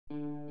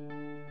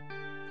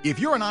If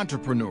you're an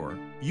entrepreneur,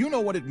 you know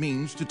what it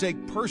means to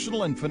take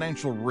personal and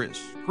financial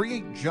risks,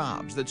 create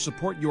jobs that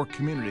support your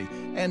community,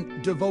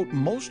 and devote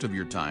most of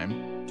your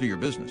time to your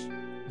business.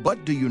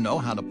 But do you know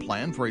how to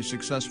plan for a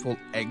successful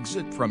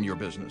exit from your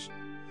business?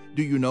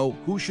 Do you know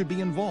who should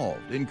be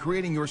involved in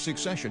creating your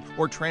succession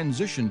or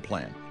transition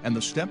plan and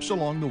the steps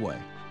along the way?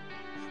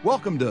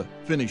 Welcome to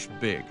Finish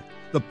Big,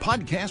 the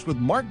podcast with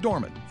Mark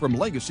Dorman from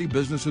Legacy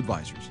Business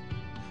Advisors.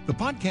 The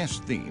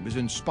podcast theme is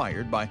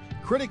inspired by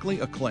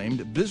critically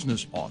acclaimed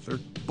business author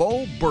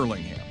Bo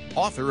Burlingham,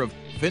 author of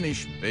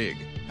Finish Big,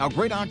 How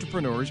Great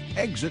Entrepreneurs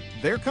Exit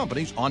Their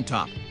Companies on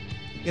Top.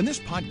 In this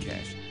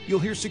podcast, you'll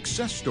hear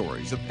success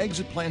stories of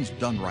exit plans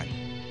done right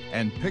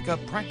and pick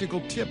up practical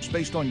tips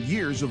based on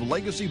years of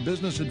Legacy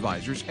Business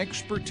Advisors'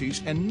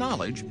 expertise and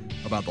knowledge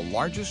about the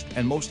largest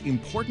and most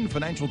important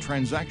financial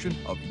transaction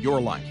of your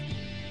life.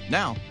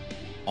 Now,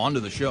 on to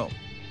the show.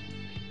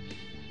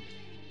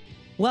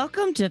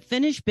 Welcome to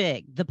Finish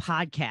Big, the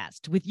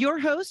podcast with your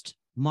host,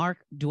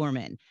 Mark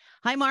Dorman.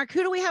 Hi, Mark.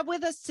 Who do we have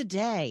with us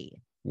today?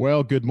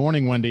 Well, good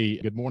morning, Wendy.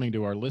 Good morning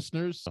to our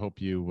listeners. I hope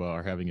you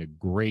are having a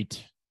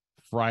great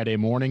Friday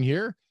morning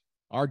here.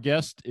 Our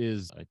guest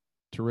is a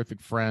terrific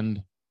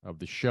friend of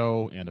the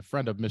show and a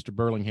friend of Mr.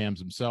 Burlingham's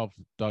himself,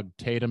 Doug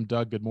Tatum.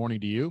 Doug, good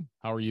morning to you.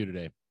 How are you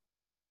today?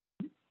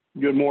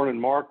 Good morning,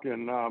 Mark,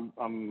 and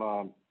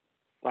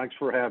thanks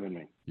for having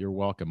me. You're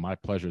welcome. My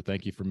pleasure.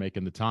 Thank you for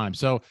making the time.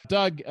 So,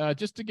 Doug,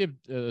 just to give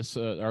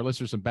our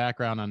listeners some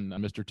background on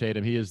Mr.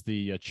 Tatum, he is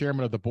the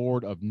chairman of the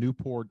board of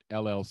Newport,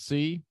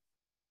 LLC.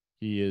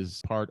 He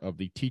is part of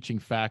the teaching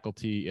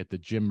faculty at the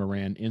Jim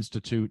Moran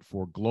Institute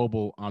for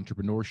Global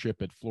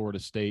Entrepreneurship at Florida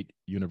State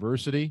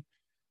University.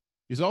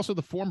 He's also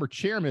the former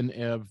chairman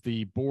of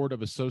the Board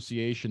of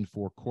Association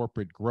for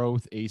Corporate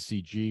Growth,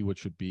 ACG,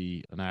 which would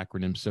be an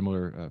acronym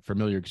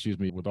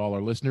familiar with all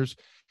our listeners.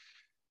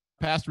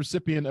 Past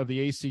recipient of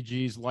the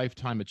ACG's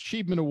Lifetime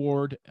Achievement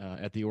Award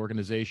at the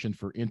Organization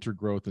for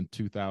Intergrowth in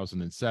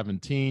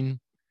 2017.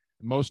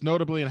 Most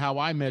notably, and how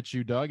I met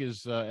you, Doug,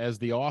 is as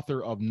the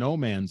author of No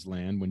Man's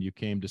Land, when you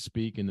came to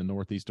speak in the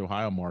Northeast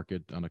Ohio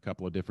market on a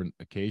couple of different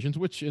occasions,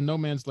 which in No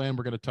Man's Land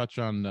we're going to touch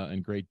on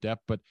in great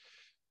depth, but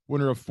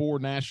winner of 4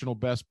 National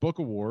Best Book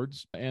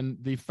Awards and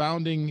the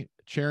founding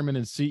chairman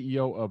and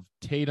CEO of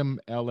Tatum,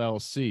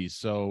 LLC.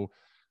 So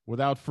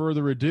without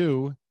further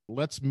ado,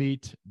 let's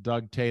meet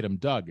Doug Tatum.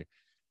 Doug,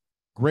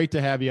 great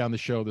to have you on the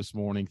show this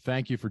morning.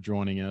 Thank you for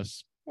joining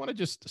us. I want to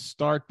just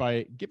start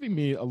by giving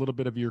me a little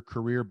bit of your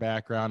career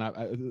background.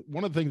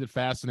 One of the things that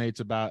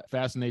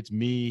fascinates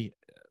me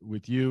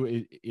with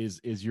you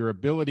is your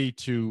ability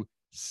to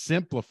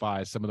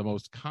simplify some of the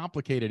most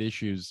complicated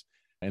issues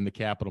in the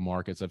capital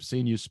markets. I've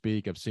seen you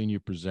speak. I've seen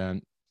you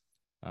present.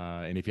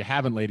 And if you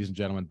haven't, ladies and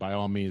gentlemen, by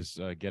all means,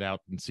 get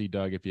out and see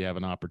Doug if you have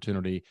an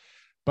opportunity.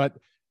 But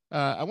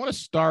I want to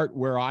start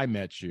where I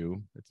met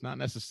you. It's not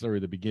necessarily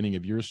the beginning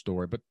of your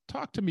story, but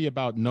talk to me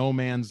about No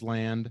Man's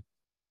Land.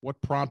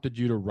 What prompted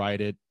you to write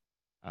it?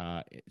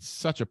 It's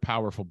such a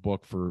powerful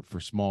book for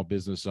small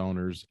business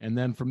owners. And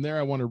then from there,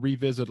 I want to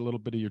revisit a little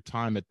bit of your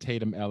time at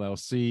Tatum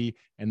LLC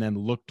and then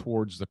look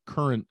towards the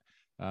current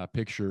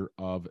picture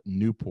of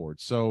Newport.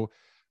 So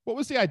what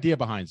was the idea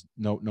behind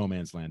No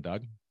Man's Land,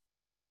 Doug?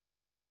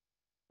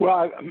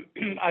 Well,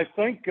 I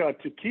think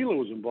tequila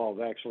was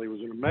involved, actually. It was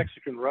in a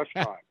Mexican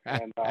restaurant.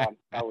 And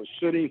I was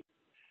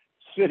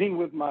sitting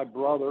with my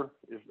brother,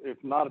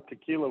 if not a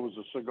tequila, it was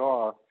a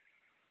cigar.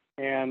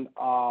 And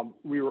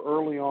we were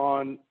early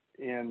on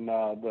in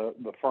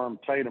the firm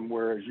Tatum,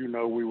 where, as you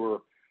know, we were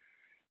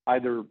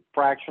either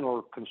fractional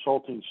or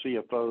consulting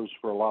CFOs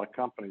for a lot of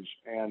companies.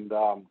 And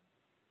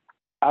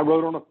I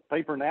wrote on a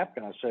paper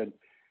napkin, I said,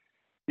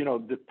 you know,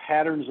 the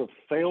patterns of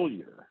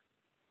failure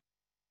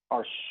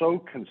are so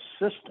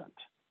consistent,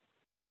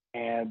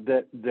 and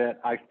that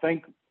I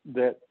think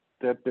that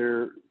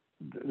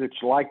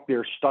it's like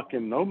they're stuck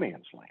in no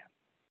man's land,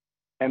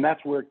 and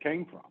that's where it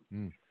came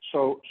from.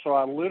 So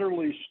I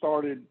literally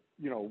started,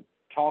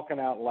 talking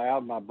out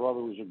loud. My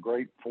brother was a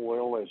great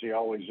foil, as he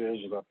always is,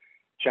 to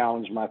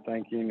challenge my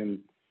thinking,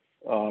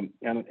 and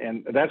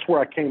that's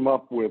where I came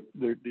up with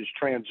these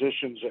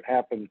transitions that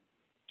happen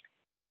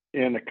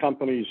in a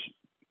company's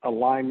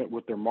alignment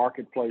with their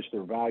marketplace,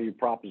 their value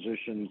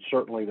proposition,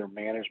 certainly their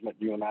management.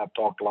 You and I have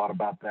talked a lot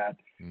about that,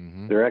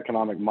 their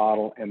economic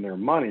model and their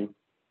money.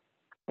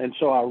 And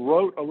so I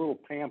wrote a little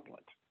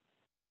pamphlet,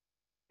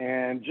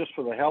 and just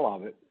for the hell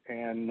of it,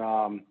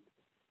 and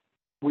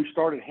we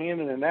started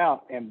handing it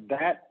out, and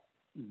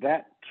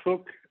that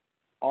took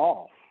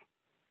off.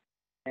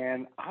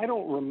 And I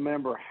don't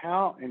remember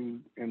how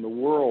in the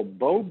world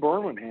Bo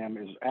Burlingham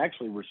is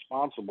actually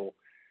responsible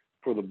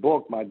for the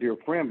book, my dear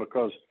friend,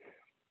 because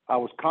I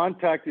was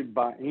contacted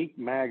by Inc.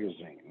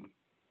 magazine.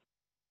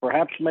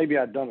 Perhaps maybe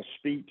I'd done a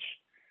speech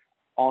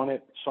on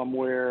it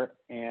somewhere,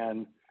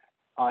 and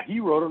he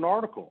wrote an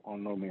article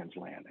on No Man's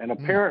Land, and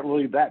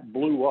apparently that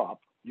blew up.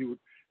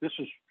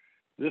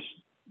 This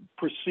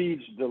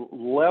precedes the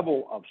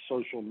level of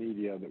social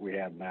media that we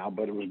have now,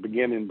 but it was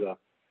beginning to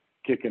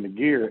kick into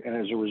gear. And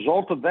as a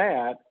result of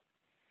that,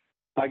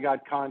 I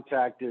got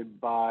contacted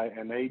by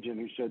an agent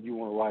who said, "You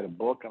want to write a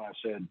book?" And I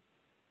said,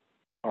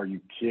 "Are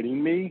you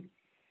kidding me?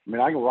 I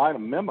mean, I can write a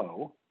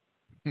memo,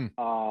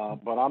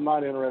 but I'm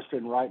not interested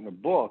in writing a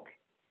book."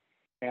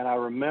 And I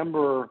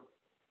remember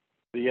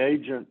the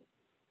agent,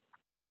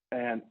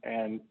 and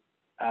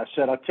I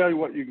said, "I'll tell you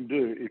what you can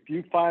do. If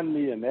you find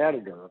me an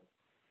editor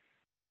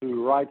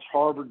who writes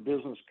Harvard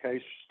business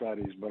case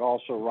studies, but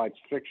also writes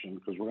fiction,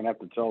 because we're going to have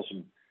to tell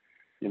some,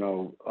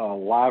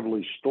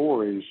 lively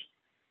stories,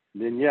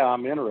 then yeah,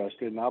 I'm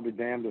interested, and I'll be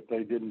damned if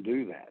they didn't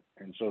do that."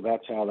 And so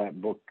that's how that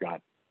book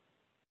got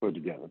put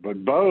together.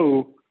 But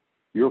Bo,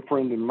 your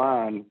friend and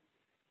mine,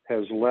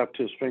 has left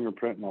his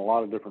fingerprint in a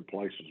lot of different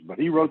places. But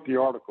he wrote the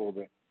article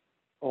that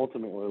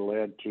ultimately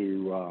led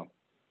to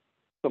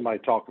somebody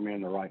talking me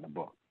into writing a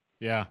book.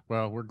 Yeah,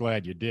 well, we're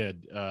glad you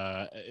did.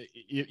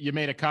 You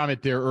made a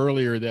comment there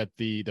earlier that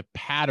the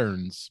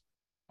patterns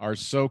are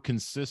so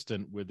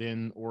consistent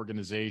within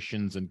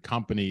organizations and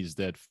companies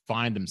that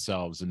find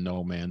themselves in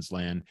no man's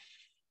land.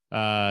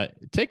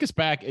 Take us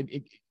back.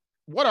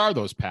 What are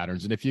those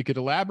patterns? And if you could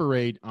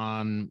elaborate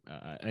on,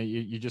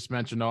 you just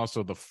mentioned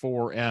also the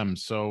 4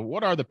 M's. So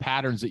what are the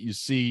patterns that you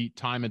see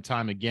time and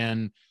time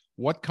again?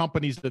 What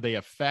companies do they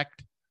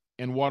affect?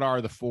 And what are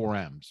the 4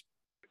 M's?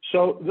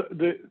 So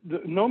the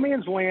no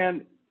man's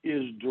land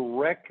is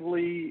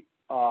directly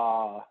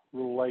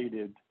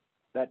related,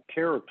 that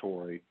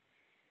territory,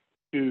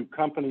 to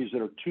companies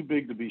that are too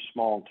big to be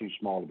small and too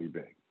small to be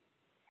big.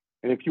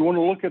 And if you want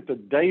to look at the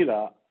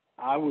data,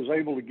 I was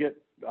able to get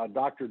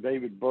Dr.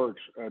 David Birch,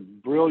 a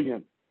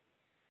brilliant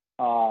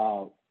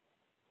applied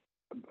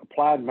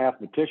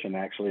mathematician,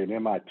 actually at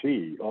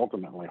MIT,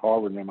 ultimately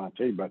Harvard and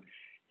MIT, but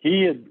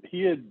he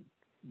had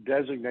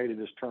designated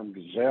this term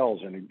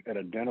gazelles and had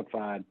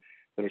identified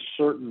that a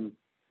certain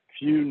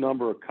few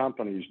number of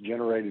companies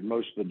generated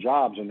most of the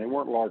jobs, and they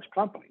weren't large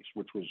companies,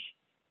 which was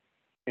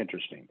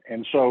interesting.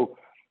 And so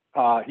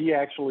he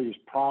actually is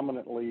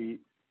prominently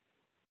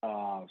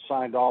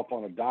signed off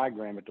on a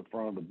diagram at the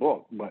front of the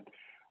book. But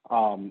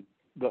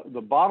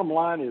the bottom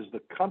line is the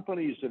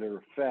companies that are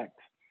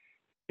affected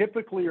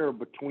typically are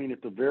between,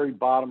 at the very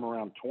bottom,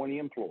 around 20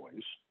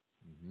 employees.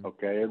 Mm-hmm.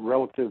 Okay,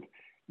 relative,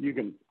 you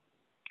can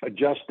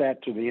adjust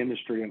that to the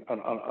industry. And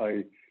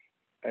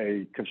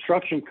a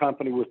construction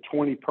company with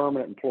 20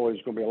 permanent employees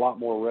is going to be a lot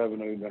more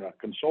revenue than a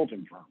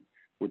consulting firm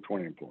with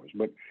 20 employees.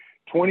 But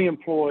 20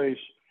 employees,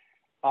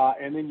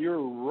 and then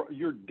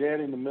you're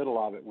dead in the middle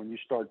of it when you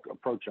start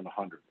approaching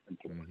 100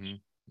 employees.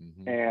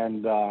 Mm-hmm.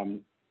 Mm-hmm.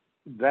 And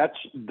that's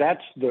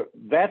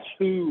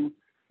who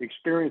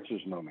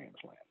experiences no man's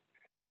land.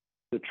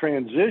 The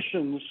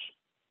transitions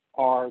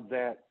are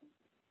that,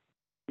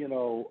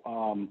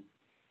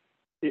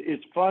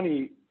 it's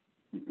funny.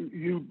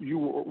 You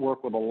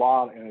work with a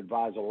lot and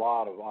advise a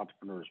lot of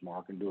entrepreneurs,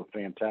 Mark, and do a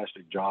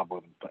fantastic job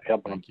with them,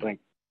 helping them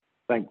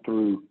think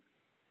through,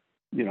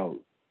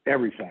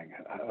 everything.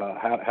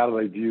 How do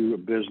they view a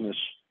business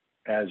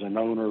as an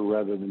owner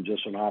rather than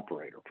just an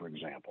operator, for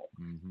example,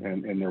 mm-hmm.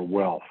 and their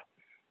wealth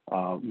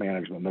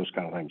management, those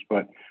kind of things.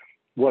 But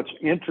what's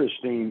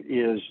interesting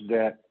is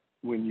that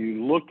when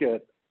you look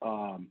at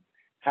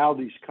how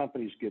these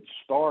companies get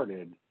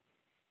started,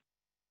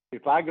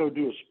 if I go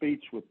do a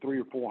speech with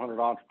 300 or 400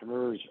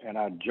 entrepreneurs and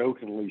I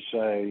jokingly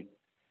say,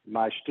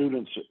 my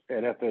students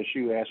at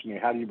FSU ask me,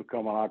 how do you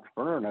become an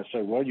entrepreneur? And I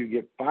say, well, you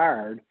get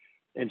fired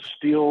and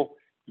steal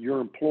your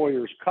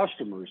employer's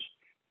customers.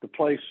 The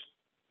place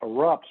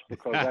erupts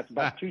because that's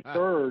about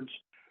 2/3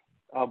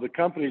 of the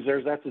companies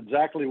there. That's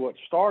exactly what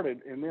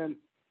started. And then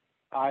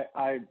I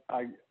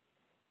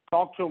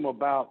talk to them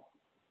about,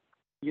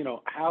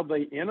 how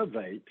they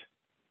innovate.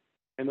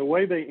 And the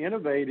way they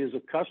innovate is a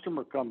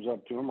customer comes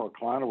up to them, or a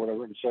client or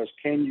whatever, and says,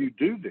 can you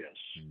do this?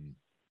 Mm-hmm.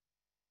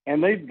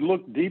 And they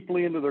look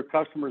deeply into their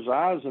customer's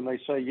eyes and they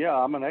say, yeah,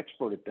 I'm an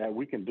expert at that.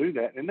 We can do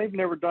that. And they've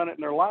never done it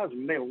in their lives,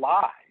 and they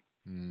lie.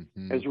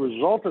 Mm-hmm. As a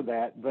result of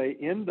that, they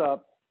end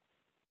up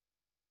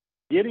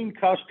getting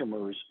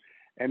customers,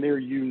 and they're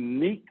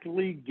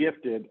uniquely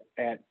gifted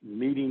at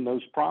meeting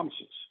those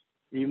promises,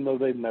 even though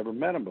they've never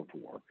met them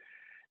before.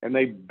 And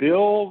they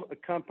build a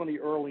company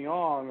early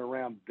on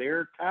around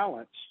their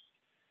talents,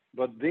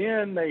 but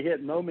then they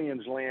hit no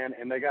man's land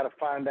and they got to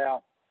find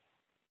out,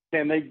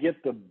 can they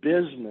get the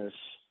business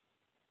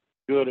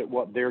good at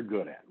what they're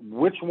good at?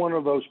 Which one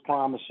of those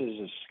promises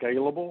is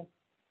scalable?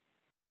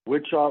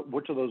 Which of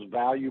those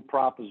value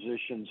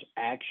propositions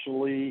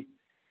actually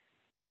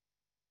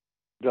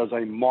does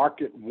a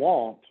market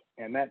want?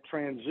 And that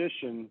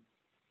transition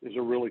is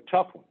a really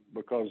tough one,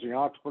 because the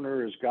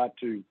entrepreneur has got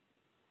to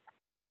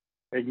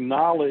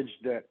acknowledge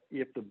that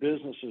if the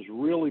business is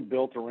really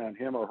built around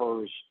him or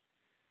hers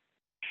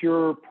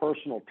pure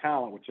personal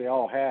talent, which they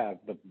all have,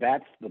 but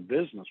that's the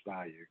business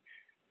value,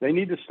 they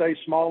need to stay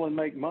small and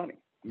make money.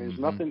 I mean,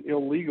 mm-hmm. There's nothing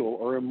illegal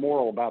or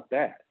immoral about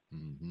that.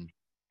 Mm-hmm.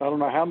 I don't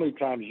know how many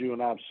times you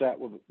and I have sat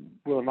with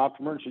an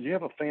entrepreneur and said, you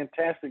have a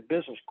fantastic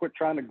business, quit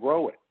trying to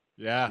grow it.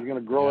 Yeah. You're going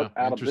to grow it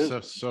out of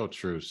business. So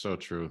true. So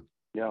true.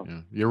 Yeah.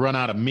 You run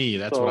out of me.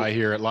 That's what I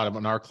hear a lot of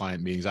in our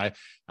client meetings. I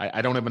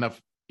don't have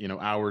enough,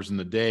 hours in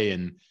the day.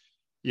 And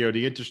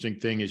The interesting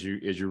thing is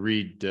you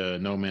read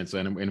No Man's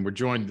Land, and we're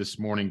joined this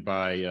morning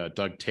by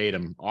Doug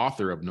Tatum,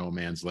 author of No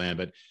Man's Land.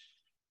 But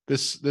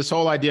this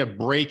whole idea of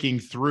breaking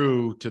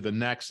through to the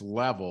next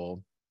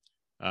level,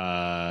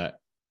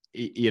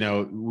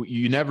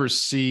 you never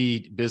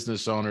see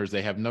business owners.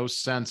 They have no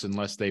sense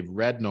unless they've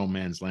read No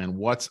Man's Land,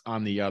 what's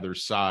on the other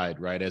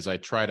side, right? As I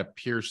try to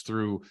pierce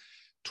through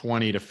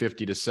 20 to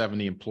 50 to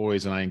 70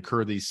 employees, and I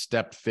incur these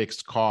step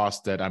fixed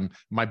costs that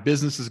my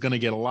business is going to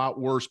get a lot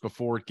worse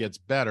before it gets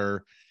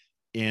better.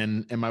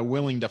 And am I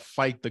willing to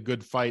fight the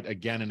good fight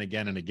again and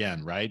again and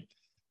again, right?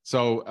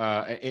 So,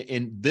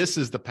 and this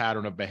is the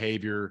pattern of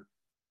behavior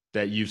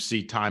that you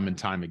see time and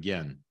time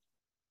again.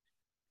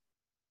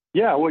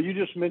 Yeah, well, you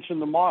just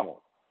mentioned the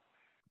model,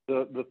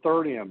 the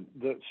third M,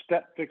 the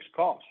step fixed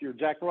costs. You're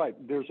exactly right.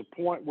 There's a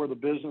point where the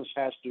business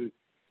has to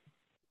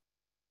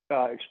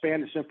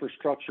expand its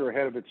infrastructure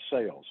ahead of its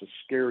sales. It's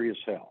scary as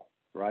hell,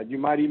 right? You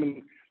might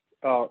even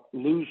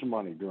lose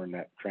money during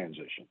that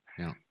transition.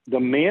 Yeah. The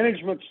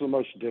management's the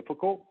most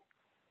difficult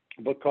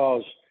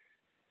because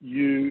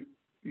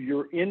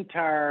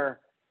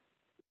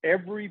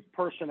every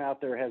person out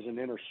there has an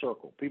inner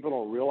circle. People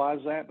don't realize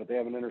that, but they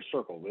have an inner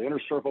circle. The inner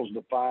circle is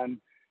defined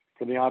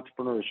for the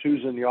entrepreneurs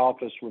who's in the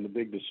office when the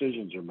big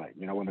decisions are made,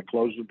 when they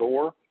close the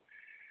door.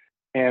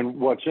 And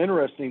what's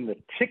interesting, the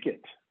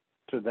ticket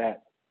to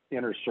that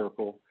inner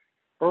circle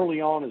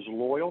early on is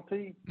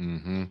loyalty,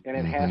 and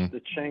it has to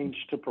change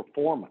to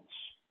performance.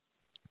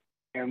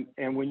 And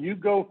when you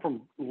go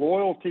from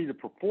loyalty to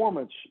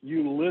performance,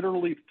 you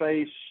literally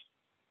face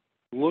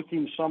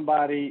looking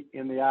somebody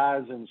in the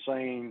eyes and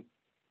saying,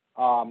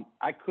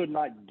 I could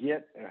not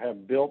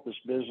have built this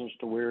business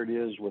to where it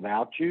is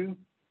without you,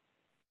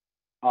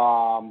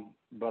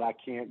 but I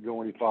can't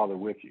go any farther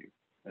with you.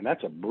 And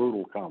that's a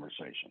brutal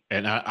conversation.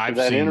 And I've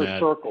that seen inner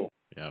that. circle.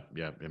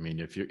 Yeah. I mean,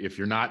 if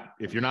you're not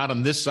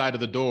on this side of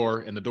the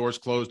door and the door's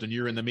closed and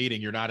you're in the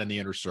meeting, you're not in the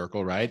inner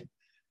circle, right?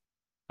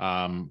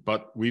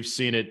 But we've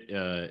seen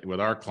it with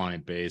our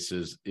client base.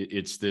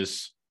 It's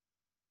this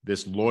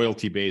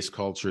loyalty-based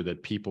culture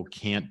that people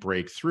can't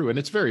break through, and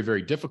it's very,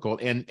 very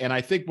difficult. And I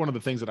think one of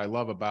the things that I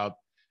love about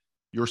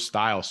your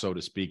style, so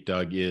to speak,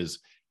 Doug, is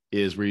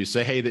where you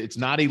say, hey, it's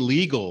not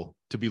illegal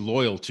to be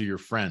loyal to your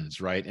friends,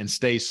 right? And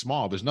stay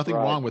small. There's nothing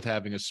wrong with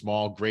having a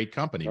small, great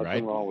company,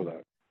 right? Nothing wrong with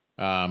that.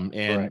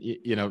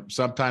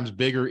 Sometimes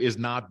bigger is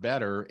not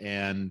better.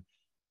 And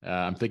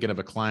I'm thinking of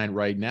a client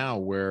right now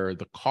where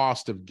the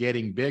cost of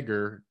getting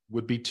bigger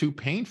would be too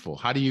painful.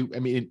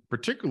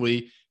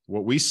 Particularly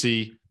what we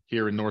see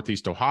here in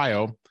Northeast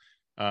Ohio,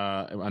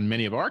 on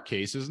many of our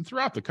cases and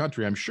throughout the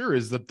country, I'm sure,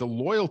 is that the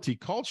loyalty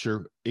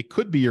culture, it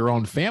could be your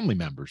own family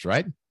members,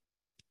 right?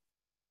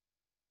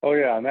 Oh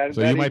yeah, and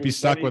so you might be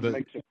stuck with it.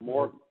 Makes it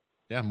more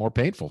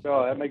painful.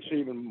 No, that makes it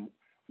even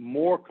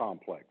more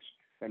complex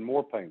and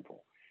more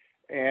painful.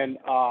 And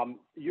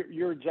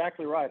you're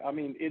exactly right. I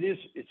mean,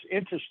 it's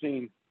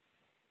interesting.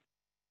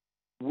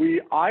 We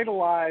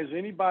idolize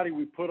anybody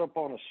we put up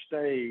on a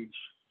stage.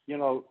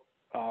 They'll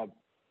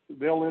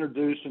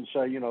introduce and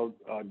say,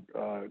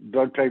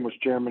 Doug Tatum was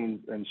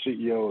chairman and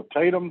CEO of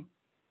Tatum,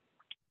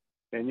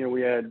 and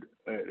we had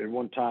at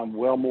one time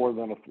well more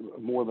than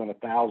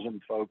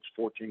 1,000 folks,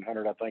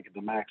 1,400 I think at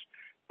the max,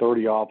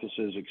 30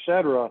 offices,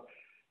 etc.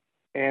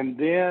 And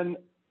then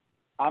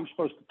I'm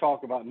supposed to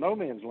talk about No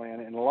Man's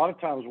Land, and a lot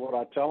of times what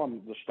I tell them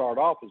to start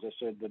off is, I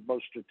said, the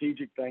most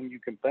strategic thing you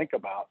can think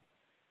about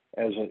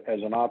as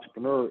an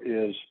entrepreneur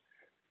is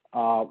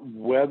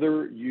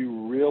whether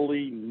you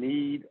really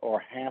need or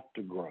have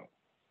to grow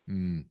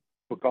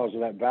because of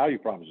that value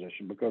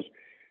proposition. Because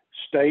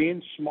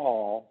staying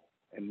small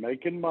and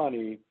making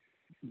money,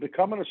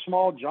 becoming a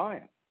small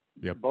giant.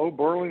 Yep. Bo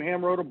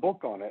Burlingham wrote a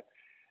book on it.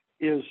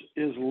 Is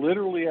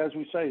literally, as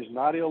we say, is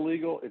not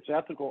illegal. It's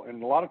ethical,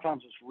 and a lot of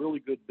times it's really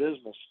good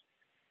business.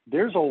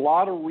 There's a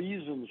lot of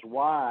reasons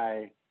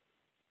why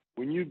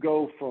when you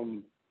go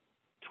from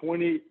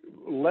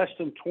less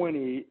than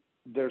 20,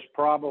 there's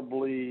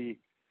probably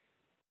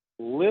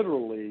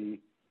literally,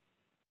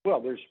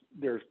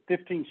 there's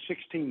 15,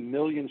 16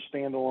 million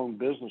standalone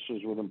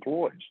businesses with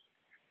employees.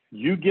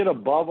 You get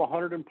above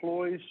 100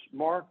 employees,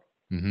 Mark,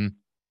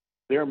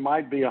 there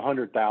might be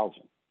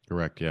 100,000.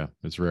 Correct. Yeah.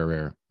 It's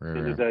rare.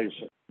 In today's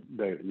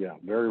data. Yeah.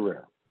 Very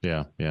rare.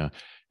 Yeah.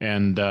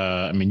 And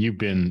you've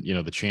been,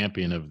 the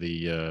champion of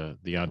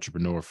the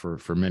entrepreneur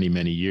for many,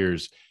 many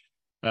years.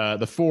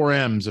 The 4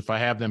 M's, if I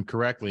have them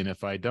correctly, and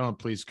if I don't,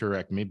 please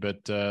correct me,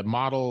 but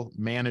model,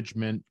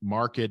 management,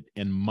 market,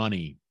 and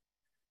money.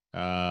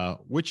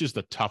 Which is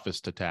the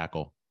toughest to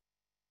tackle?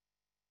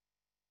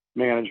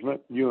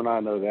 Management. You and I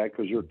know that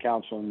because you're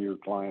counseling your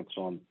clients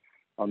on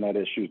that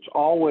issue. It's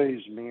always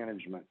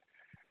management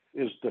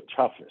is the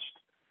toughest.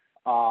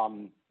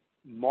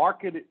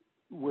 Market,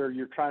 where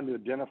you're trying to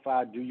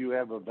identify, do you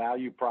have a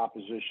value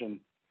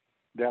proposition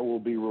that will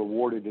be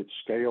rewarded at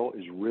scale,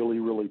 is really,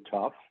 really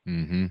tough.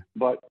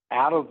 But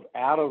out of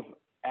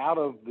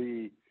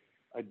the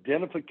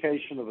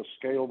identification of a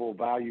scalable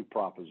value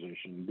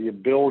proposition, the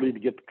ability to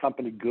get the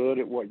company good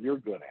at what you're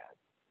good at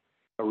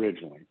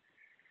originally,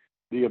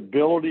 the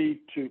ability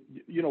to,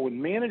 with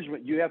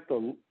management, you have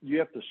to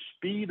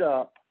speed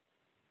up,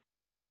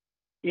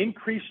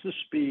 increase the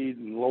speed,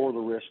 and lower the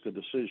risk of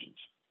decisions.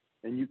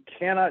 And you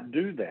cannot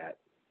do that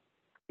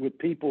with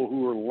people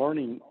who are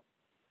learning,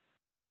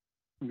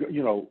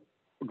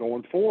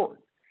 going forward.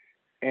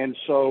 And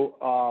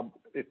so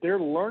if they're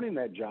learning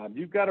that job,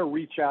 you've got to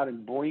reach out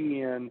and bring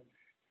in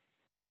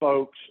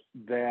folks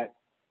that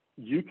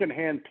you can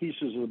hand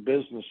pieces of the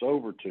business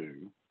over to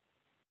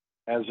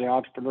as the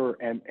entrepreneur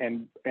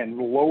and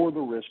lower the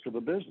risk of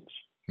the business.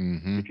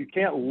 Mm-hmm. If you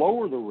can't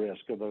lower the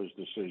risk of those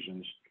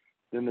decisions,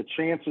 then the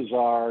chances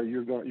are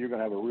you're going to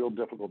have a real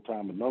difficult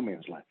time with no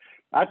man's land.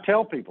 I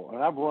tell people,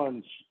 and I've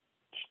run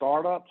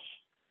startups.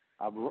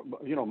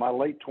 My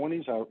late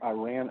 20s, I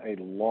ran a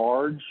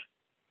large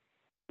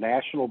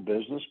national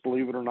business,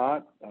 believe it or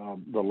not,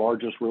 the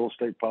largest real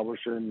estate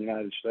publisher in the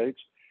United States.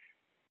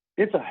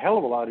 It's a hell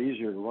of a lot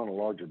easier to run a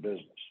larger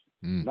business.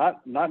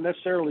 Not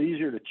necessarily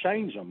easier to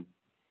change them,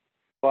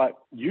 but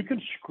you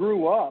can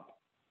screw up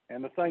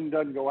and the thing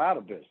doesn't go out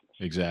of business.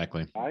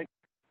 Exactly. Right.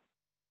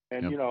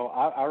 And, Yep.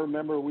 I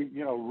remember we,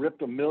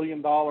 ripped $1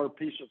 million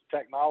piece of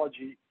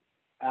technology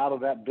out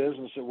of that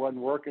business that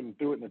wasn't working and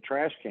threw it in the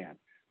trash can.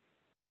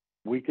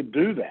 We could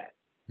do that.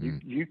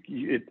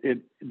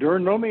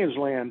 During no man's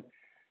land,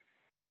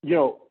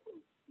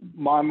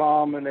 my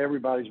mom and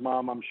everybody's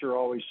mom, I'm sure,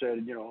 always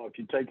said, if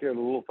you take care of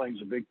the little things,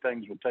 the big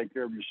things will take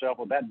care of yourself.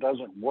 Well, that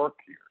doesn't work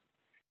here.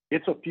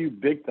 It's a few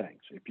big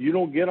things. If you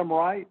don't get them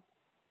right,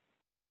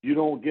 you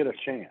don't get a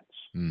chance.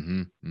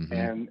 Mm-hmm. Mm-hmm.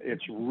 And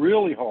it's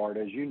really hard,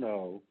 as you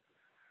know,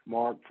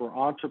 Mark, for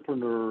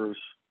entrepreneurs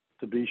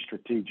to be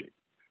strategic.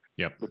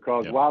 Yep.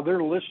 Because while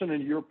they're listening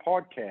to your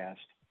podcast,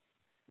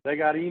 they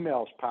got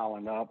emails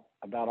piling up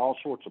about all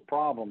sorts of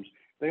problems.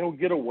 They don't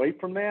get away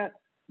from that,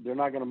 they're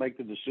not going to make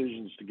the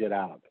decisions to get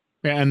out of it.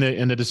 And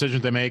the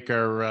decisions they make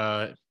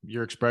are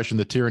your expression,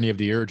 the tyranny of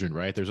the urgent,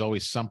 right? There's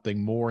always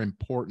something more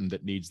important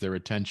that needs their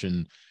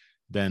attention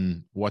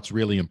than what's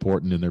really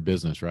important in their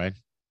business, right?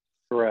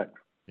 Correct.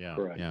 Yeah.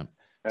 Correct. Yeah.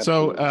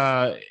 Absolutely.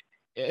 So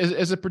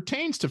as it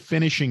pertains to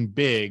finishing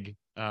big,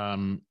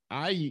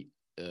 I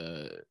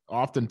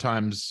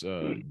oftentimes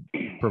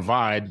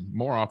provide,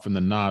 more often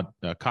than not,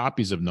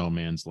 copies of No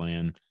Man's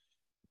Land,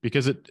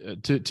 because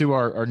to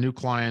our new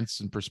clients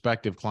and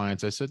prospective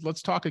clients, I said,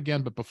 let's talk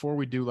again, but before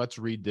we do, let's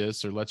read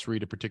this, or let's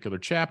read a particular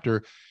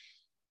chapter.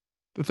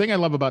 The thing I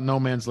love about No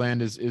Man's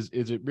Land is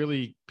it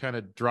really kind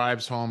of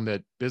drives home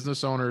that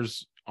business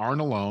owners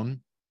aren't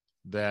alone,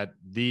 that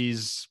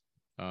these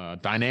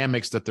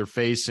dynamics that they're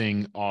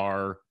facing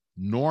are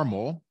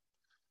normal,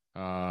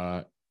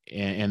 and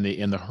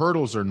the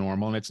hurdles are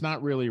normal, and it's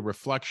not really a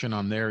reflection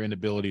on their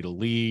inability to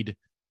lead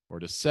or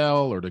to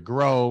sell or to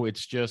grow.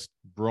 It's just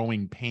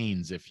growing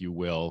pains, if you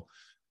will.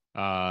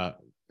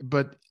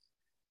 But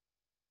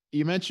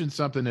you mentioned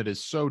something that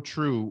is so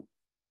true.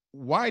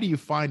 Why do you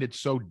find it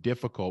so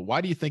difficult?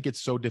 Why do you think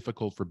it's so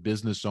difficult for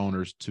business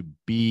owners to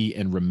be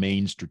and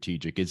remain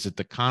strategic? Is it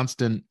the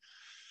constant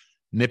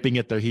nipping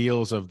at the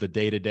heels of the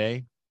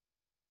day-to-day?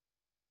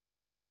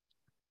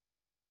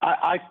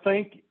 I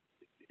think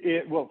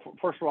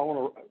first of all, I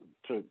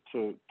want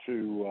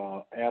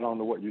to add on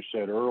to what you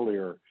said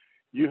earlier.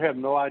 You have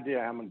no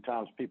idea how many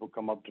times people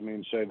come up to me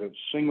and say the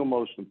single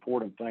most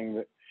important thing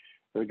that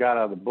they got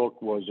out of the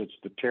book was it's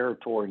the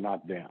territory,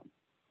 not them.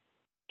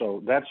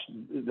 So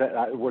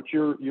what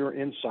your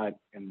insight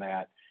in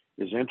that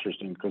is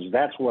interesting, because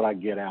that's what I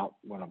get out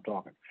when I'm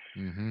talking.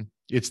 Mm-hmm.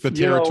 It's the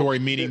territory,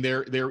 meaning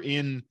they're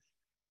in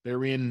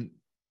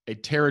a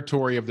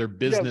territory of their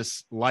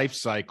business life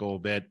cycle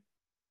that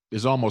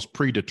is almost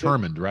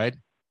predetermined, right?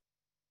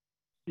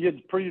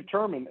 It's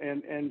predetermined,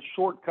 and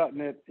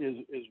shortcutting it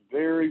is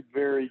very,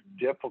 very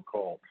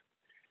difficult.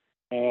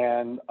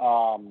 And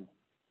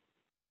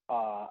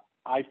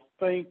I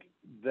think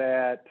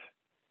that's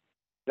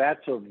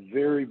a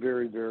very,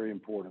 very, very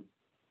important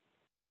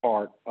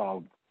part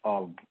of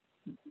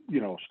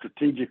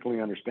strategically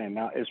understanding.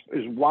 Now, is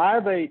why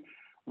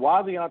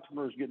the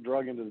entrepreneurs get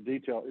drug into the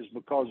detail is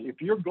because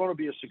if you're going to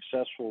be a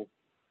successful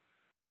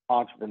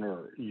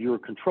entrepreneur, you're a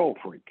control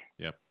freak.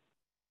 Yep.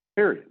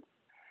 Period.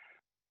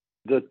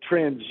 The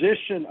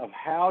transition of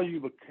how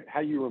you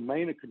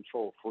remain a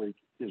control freak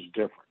is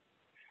different.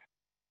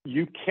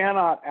 You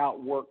cannot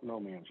outwork no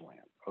man's land.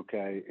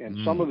 Okay. And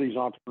some of these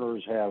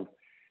entrepreneurs have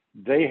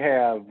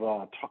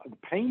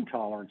pain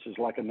tolerance is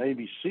like a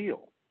Navy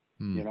SEAL.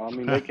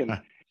 They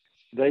can,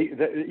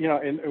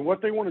 and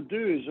what they want to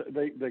do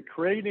is they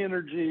create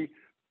energy.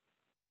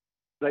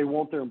 They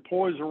want their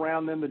employees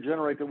around them to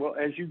generate that. Well,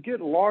 as you get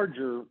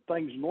larger,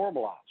 things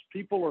normalize.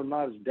 People are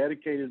not as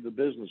dedicated to the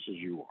business as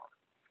you are.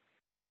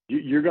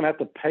 You're going to have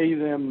to pay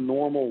them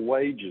normal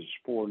wages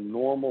for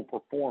normal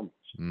performance.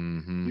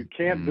 Mm-hmm. You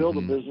can't build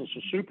a business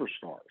of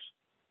superstars.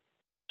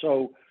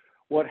 So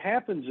what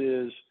happens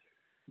is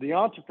the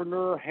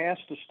entrepreneur has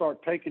to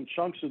start taking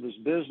chunks of this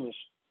business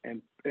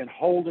and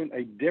holding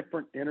a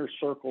different inner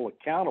circle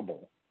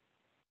accountable.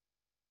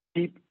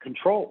 Keep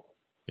control.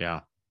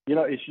 Yeah.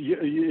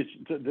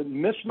 The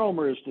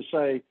misnomer is to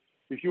say,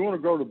 if you want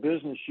to grow the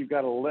business, you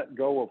got to let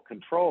go of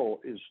control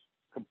is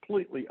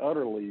completely,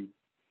 utterly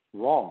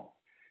wrong.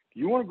 If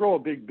you want to grow a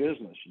big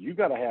business, you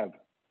got to have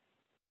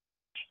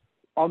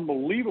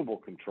unbelievable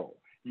control.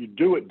 You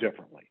do it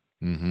differently.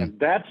 Mm-hmm. And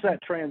that's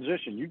that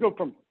transition. You go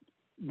from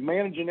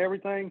managing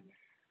everything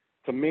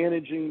to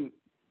managing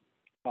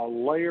a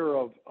layer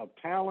of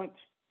talent.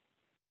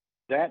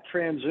 That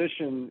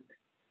transition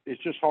is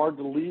just hard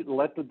to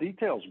let the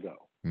details go.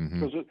 Mm-hmm.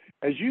 Because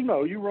as you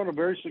know, you run a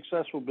very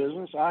successful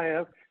business. I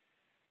have.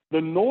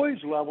 The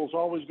noise level is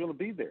always going to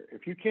be there.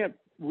 If you can't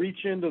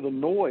reach into the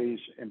noise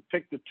and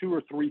pick the 2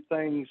 or 3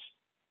 things,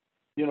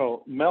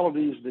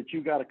 melodies that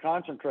you got to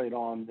concentrate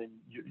on, then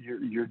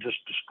you're just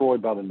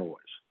destroyed by the noise.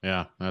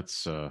 Yeah,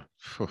 that's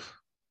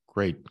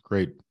great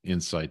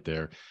insight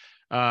there.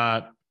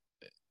 Doug,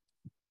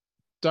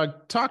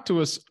 talk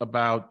to us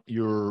about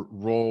your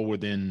role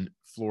within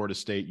Florida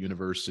State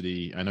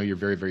University. I know you're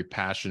very, very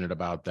passionate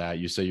about that.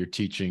 You say you're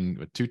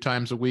teaching 2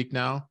 times a week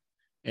now,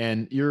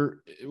 and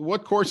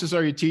what courses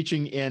are you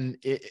teaching? And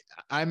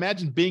I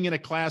imagine being in a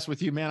class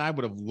with you, man, I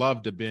would have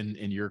loved to have been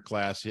in your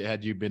class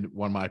had you been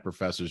one of my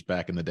professors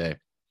back in the day.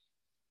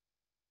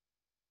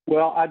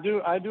 Well, I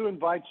do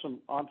invite some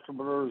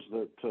entrepreneurs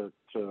to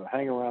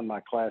hang around my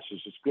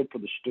classes. It's good for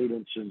the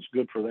students and it's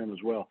good for them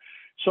as well.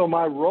 So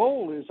my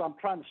role is I'm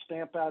trying to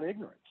stamp out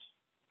ignorance.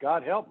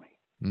 God help me.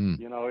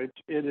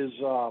 It is.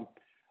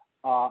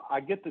 I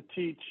get to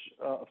teach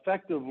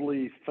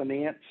effectively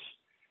finance,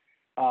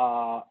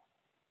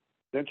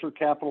 venture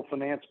capital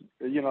finance.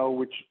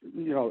 Which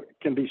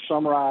can be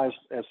summarized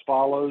as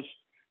follows: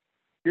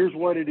 here's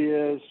what it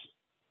is.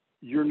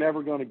 You're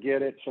never going to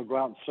get it, so go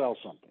out and sell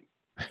something.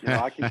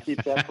 I can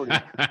keep that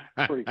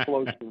pretty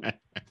close to me.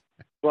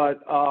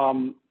 But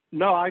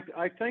no, I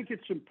think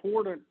it's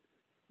important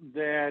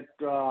that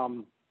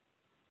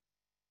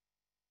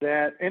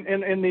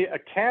in the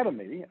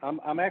academy,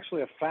 I'm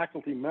actually a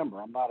faculty member.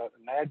 I'm not an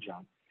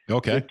adjunct.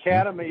 Okay. The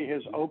academy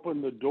has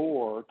opened the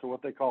door to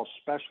what they call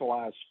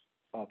specialized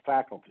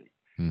faculty.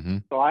 Mm-hmm.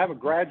 So I have a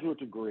graduate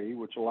degree,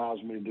 which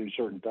allows me to do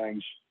certain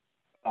things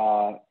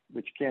that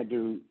you can't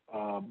do.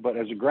 But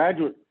as a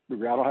graduate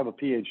degree, I don't have a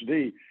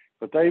PhD.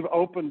 But they've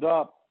opened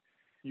up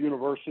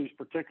universities,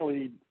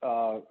 particularly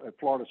at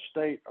Florida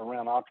State,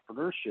 around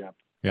entrepreneurship.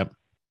 Yep.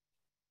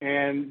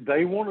 And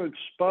they want to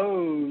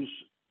expose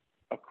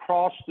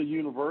across the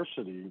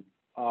university.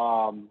 They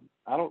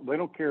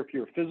don't care if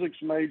you're a physics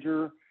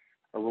major,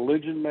 a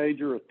religion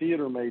major, a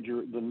theater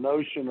major. The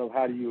notion of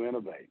how do you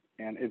innovate,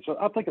 and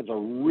I think it's a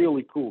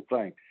really cool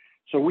thing.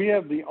 So we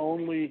have the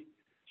only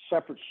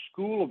separate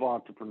school of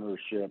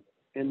entrepreneurship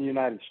in the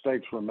United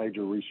States for a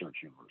major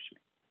research university.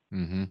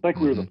 Mm-hmm. I think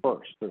we were the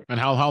first. And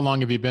how long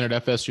have you been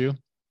at FSU?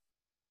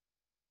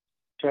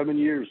 7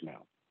 years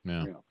now.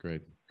 Yeah.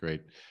 Great.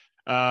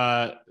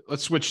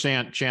 Let's switch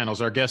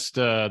channels. Our guest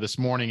this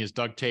morning is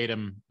Doug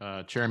Tatum,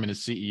 Chairman and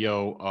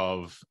CEO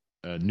of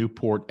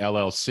Newport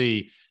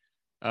LLC.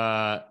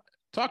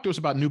 Talk to us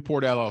about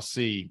Newport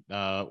LLC.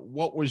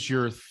 What was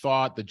your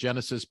thought, the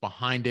genesis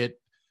behind it?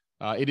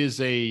 It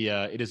is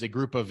a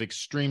group of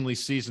extremely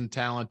seasoned,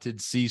 talented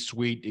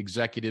C-suite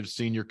executives,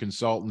 senior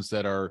consultants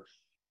that are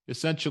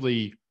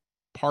essentially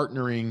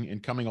partnering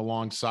and coming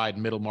alongside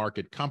middle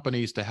market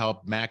companies to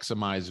help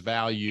maximize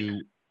value,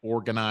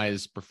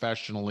 organize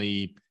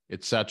professionally,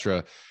 et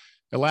cetera.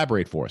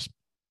 Elaborate for us.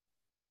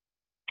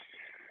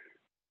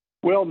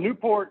 Well,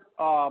 Newport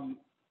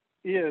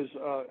is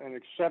an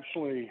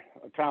exceptionally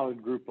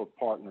talented group of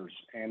partners,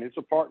 and it's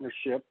a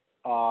partnership,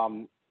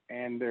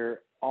 and they're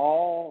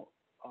all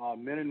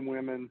men and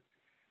women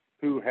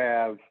who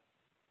have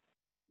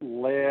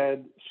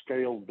led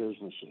scaled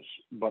businesses,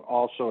 but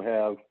also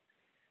have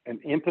an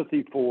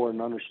empathy for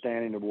and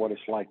understanding of what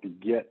it's like to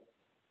get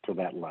to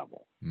that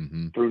level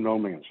through no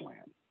man's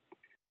land.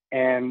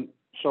 And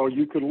so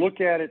you could look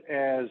at it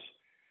as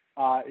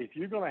if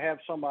you're going to have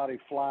somebody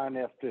fly an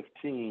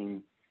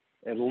F-15,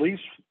 at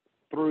least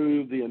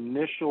through the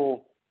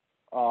initial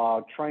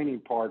training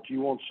part, you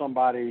want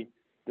somebody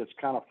that's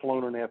kind of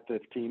flown an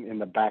F-15 in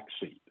the back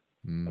seat.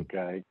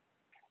 Okay.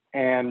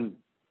 And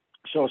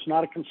so it's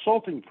not a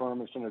consulting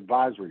firm, it's an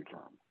advisory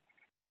firm.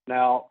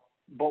 Now,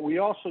 but we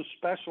also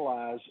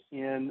specialize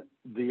in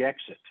the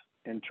exit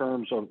in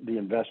terms of the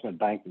investment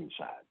banking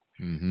side.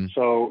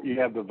 So you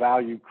have the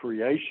value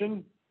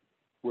creation,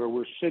 where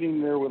we're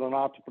sitting there with an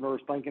entrepreneur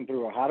thinking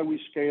through how do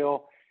we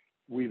scale.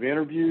 We've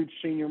interviewed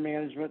senior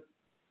management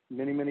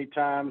many, many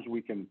times.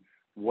 We can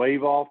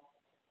wave off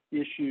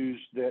issues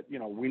that,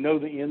 we know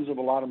the ends of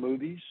a lot of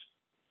movies.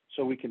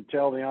 So we can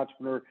tell the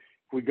entrepreneur,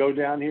 if we go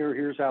down here,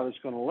 here's how it's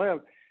going to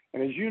live.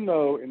 And as you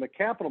know, in the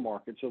capital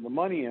markets of the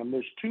money end,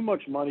 there's too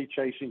much money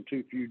chasing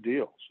too few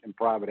deals in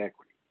private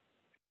equity.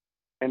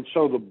 And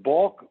so the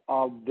bulk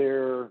of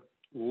their,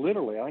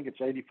 literally, I think it's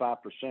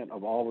 85%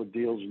 of all the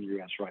deals in the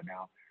U.S. right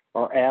now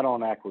are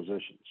add-on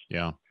acquisitions.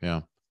 Yeah.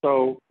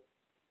 So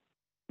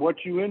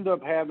what you end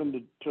up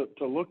having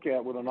to look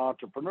at with an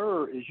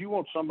entrepreneur is you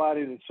want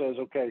somebody that says,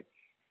 okay,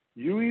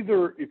 you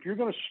either, if you're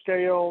going to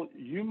scale,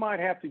 you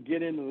might have to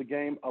get into the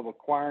game of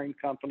acquiring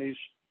companies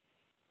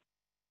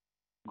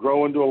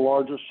grow into a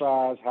larger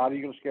size? How are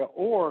you going to scale?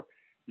 Or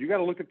you got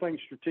to look at things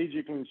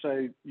strategically and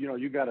say,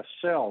 you got to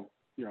sell,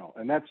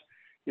 and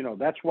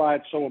that's why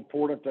it's so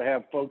important to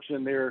have folks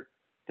in there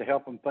to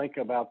help them think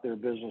about their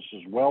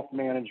businesses, wealth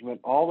management,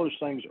 all those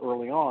things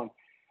early on.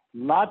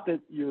 Not that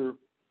you're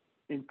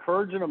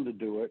encouraging them to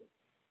do it.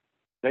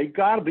 They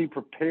got to be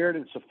prepared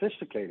and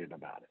sophisticated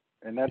about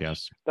it. And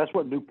that's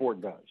what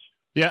Newport does.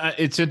 Yeah,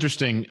 it's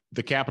interesting.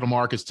 The capital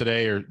markets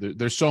today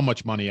there's so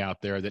much money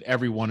out there that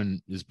everyone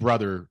and his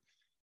brother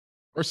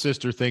or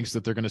sister thinks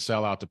that they're going to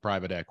sell out to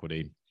private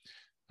equity.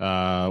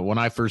 When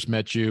I first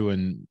met you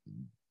and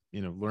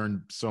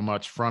learned so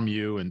much from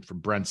you and from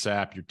Brent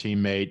Sapp, your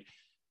teammate,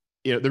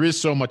 there is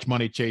so much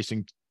money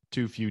chasing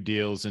too few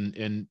deals,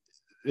 and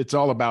it's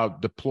all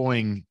about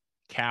deploying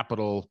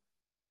capital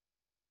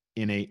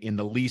in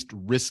the least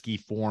risky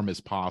form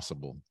as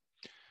possible.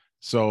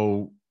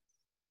 So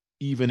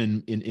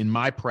even in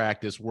my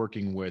practice,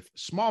 working with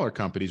smaller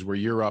companies where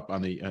you're up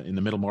on in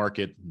the middle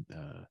market,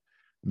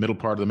 middle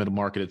part of the middle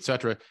market, et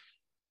cetera,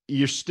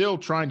 you're still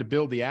trying to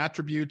build the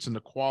attributes and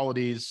the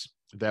qualities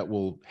that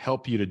will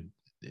help you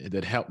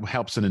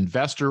helps an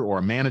investor or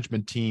a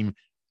management team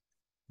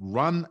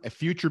run a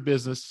future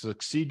business,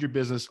 succeed your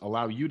business,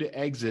 allow you to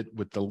exit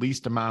with the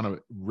least amount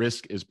of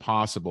risk as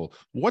possible.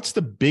 What's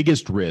the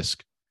biggest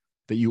risk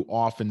that you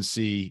often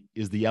see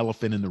is the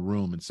elephant in the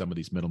room in some of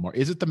these middle market?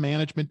 Is it the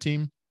management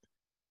team?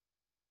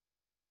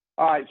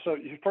 All right. So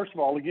first of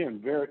all, again,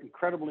 very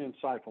incredibly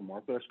insightful,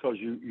 Mark. That's because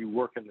you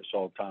work in this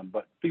all the time.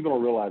 But people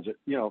don't realize it.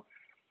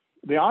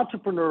 The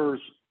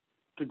entrepreneurs,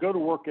 to go to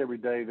work every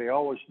day, they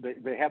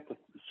have to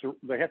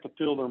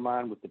fill their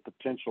mind with the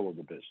potential of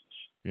the business.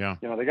 Yeah.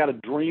 They got to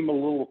dream a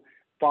little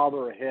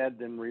farther ahead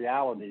than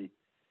reality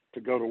to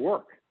go to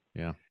work.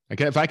 Yeah.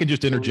 Okay. If I can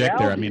just interject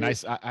there, I mean, I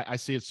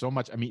see it so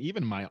much. I mean,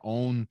 even my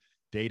own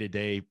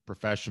day-to-day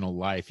professional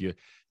life,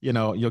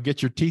 you'll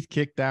get your teeth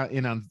kicked out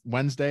in on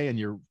Wednesday and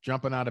you're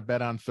jumping out of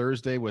bed on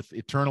Thursday with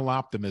eternal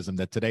optimism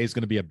that today is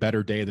going to be a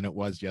better day than it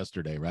was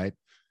yesterday. Right.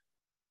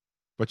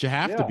 But you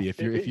have to be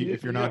if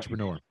you're an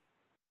entrepreneur.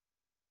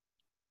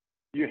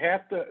 You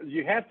have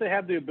to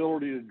have the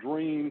ability to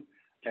dream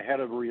ahead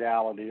of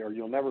reality, or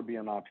you'll never be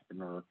an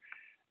entrepreneur.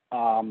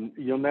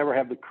 You'll never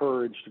have the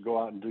courage to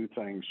go out and do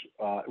things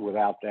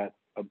without that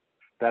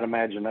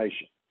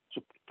imagination.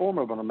 It's a form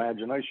of an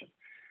imagination.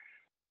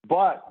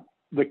 But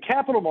the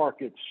capital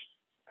markets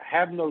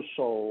have no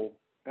soul,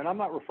 and I'm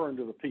not referring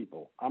to the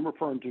people. I'm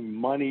referring to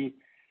money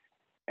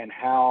and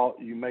how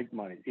you make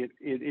money.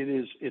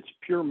 It's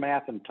pure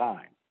math and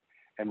time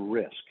and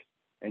risk,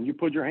 and you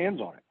put your hands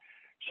on it.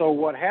 So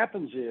what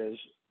happens is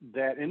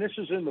that, and this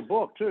is in the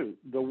book too,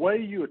 the way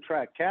you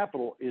attract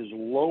capital is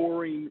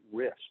lowering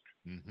risk,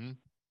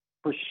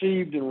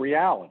 perceived in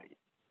reality.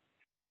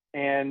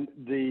 And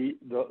the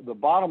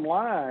bottom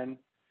line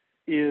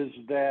is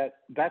that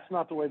that's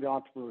not the way the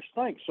entrepreneurs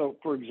think. So,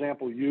 for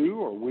example, you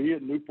or we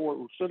at Newport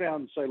will sit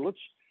down and say,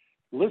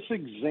 let's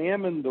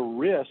examine the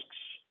risks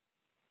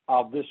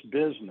of this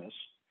business,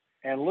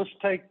 and let's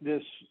take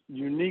this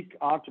unique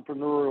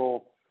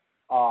entrepreneurial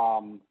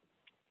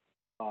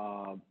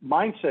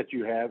mindset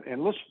you have,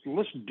 and let's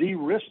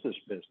de-risk this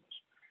business.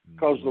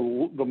 Because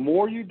the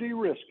more you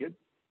de-risk it,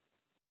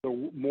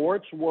 the more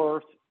it's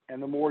worth,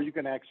 and the more you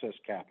can access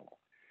capital.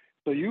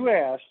 So you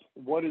asked,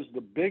 what is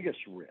the biggest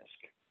risk?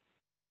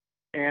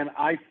 And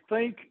I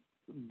think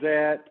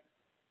that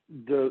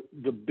the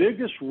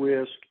biggest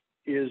risk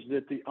is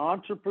that the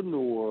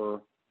entrepreneur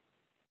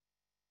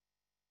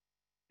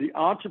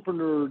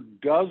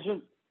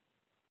doesn't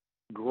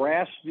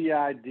grasp the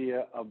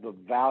idea of the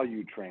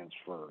value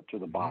transfer to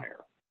the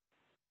buyer.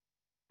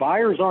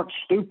 Buyers aren't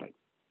stupid,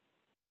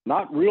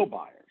 not real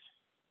buyers.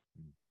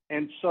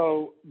 And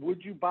so,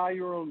 would you buy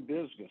your own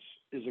business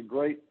is a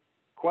great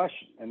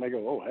question. And they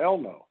go, oh, hell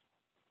no.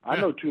 I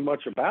know too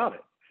much about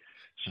it.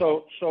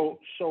 So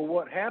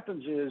what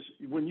happens is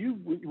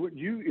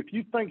if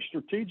you think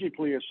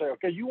strategically and say,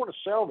 okay, you want to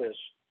sell this,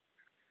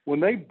 when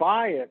they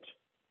buy it,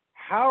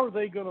 how are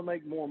they going to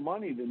make more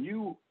money than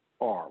you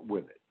are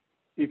with it?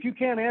 If you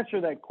can't answer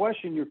that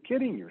question, you're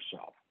kidding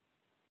yourself.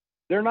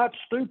 They're not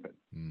stupid.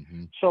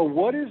 So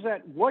what is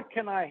that? What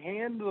can I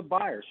hand to the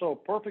buyer? So a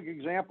perfect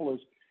example is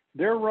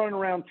they're running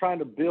around trying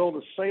to build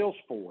a sales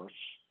force,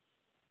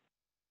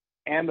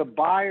 and the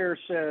buyer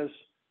says,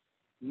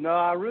 no,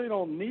 I really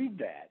don't need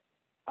that.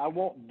 I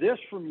want this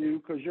from you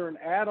because you're an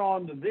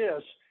add-on to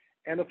this,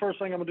 and the first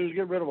thing I'm going to do is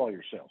get rid of all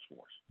your sales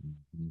force.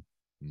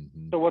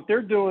 So what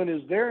they're doing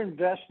is they're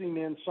investing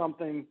in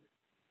something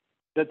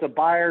that the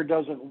buyer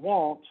doesn't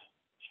want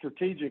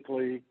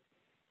strategically,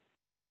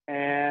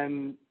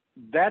 and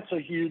that's a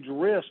huge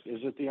risk,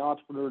 is that the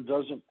entrepreneur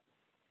doesn't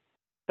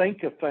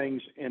think of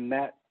things in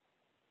that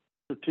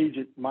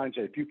strategic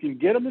mindset. If you can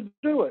get them to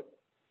do it,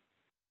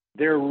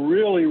 they're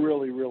really,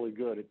 really, really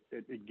good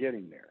at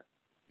getting there.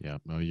 Yeah,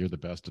 well, you're the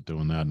best at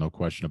doing that, no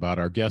question about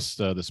it. Our guest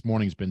this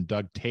morning has been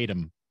Doug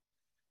Tatum,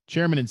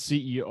 Chairman and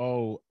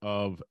CEO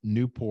of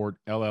Newport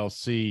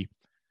LLC.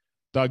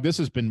 Doug, this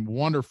has been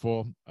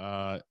wonderful.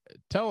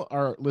 Tell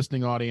our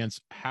listening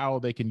audience how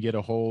they can get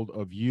a hold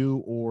of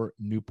you or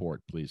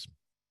Newport, please.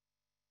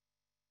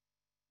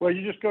 Well,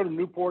 you just go to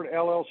Newport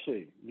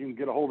LLC. You can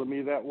get a hold of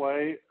me that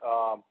way.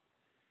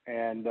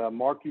 And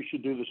Mark, you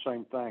should do the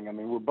same thing. I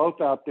mean, we're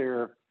both out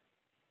there.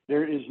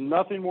 There is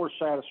nothing more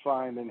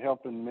satisfying than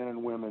helping men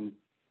and women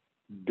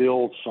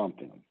build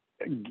something,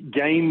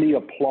 gain the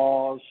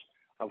applause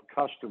of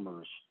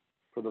customers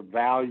for the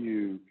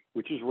value,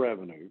 which is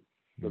revenue,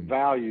 the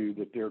value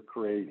that they're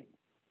creating.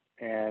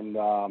 And,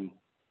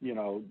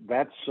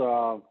 that's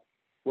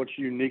what's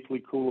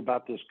uniquely cool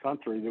about this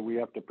country that we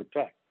have to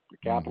protect, the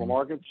capital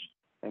markets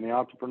and the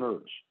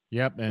entrepreneurs.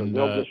 Yep, and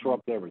so they'll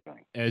disrupt everything.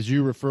 As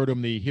you refer to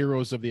them, the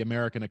heroes of the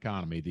American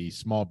economy, the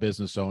small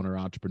business owner,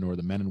 entrepreneur,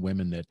 the men and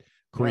women that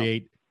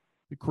create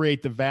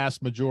the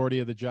vast majority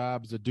of the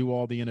jobs, that do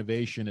all the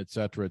innovation, et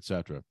cetera, et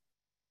cetera.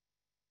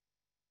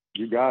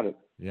 You got it.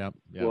 Yep.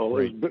 Well,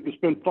 it's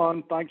been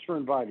fun. Thanks for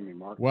inviting me,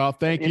 Mark. Well,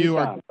 thank you.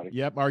 Anytime,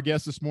 Our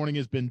guest this morning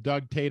has been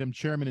Doug Tatum,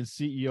 Chairman and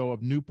CEO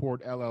of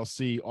Newport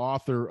LLC,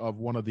 author of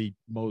one of the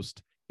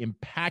most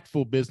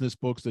impactful business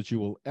books that you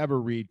will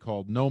ever read,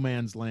 called No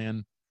Man's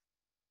Land.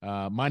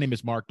 My name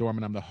is Mark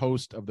Dorman. I'm the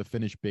host of the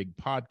Finish Big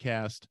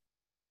podcast.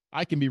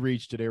 I can be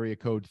reached at area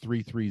code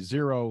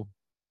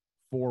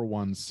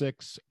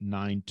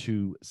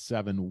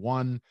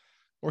 330-416-9271,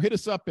 or hit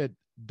us up at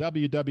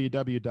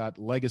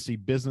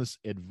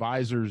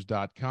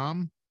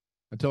www.legacybusinessadvisors.com.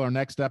 Until our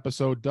next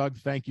episode, Doug,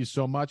 thank you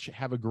so much.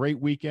 Have a great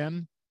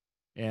weekend,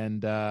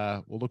 and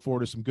we'll look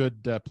forward to some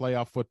good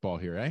playoff football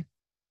here, eh?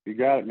 You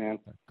got it, man.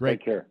 Great.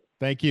 Take care.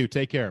 Thank you.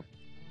 Take care.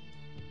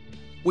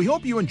 We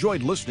hope you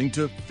enjoyed listening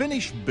to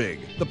Finish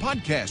Big, the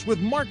podcast with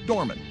Mark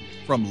Dorman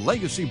from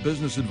Legacy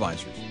Business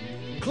Advisors.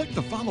 Click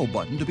the follow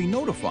button to be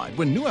notified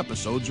when new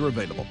episodes are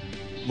available.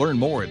 Learn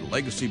more at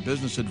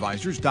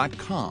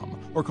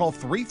legacybusinessadvisors.com or call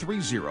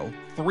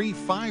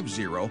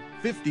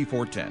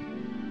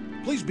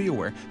 330-350-5410. Please be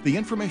aware the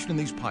information in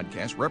these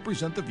podcasts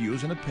represent the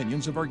views and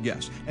opinions of our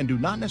guests and do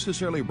not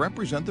necessarily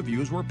represent the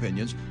views or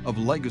opinions of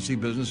Legacy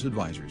Business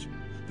Advisors.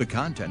 The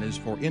content is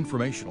for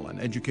informational and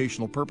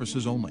educational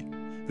purposes only.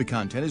 The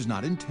content is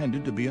not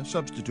intended to be a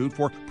substitute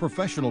for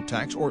professional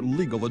tax or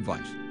legal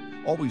advice.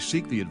 Always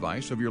seek the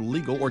advice of your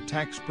legal or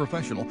tax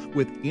professional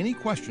with any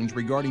questions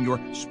regarding your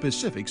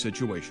specific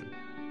situation.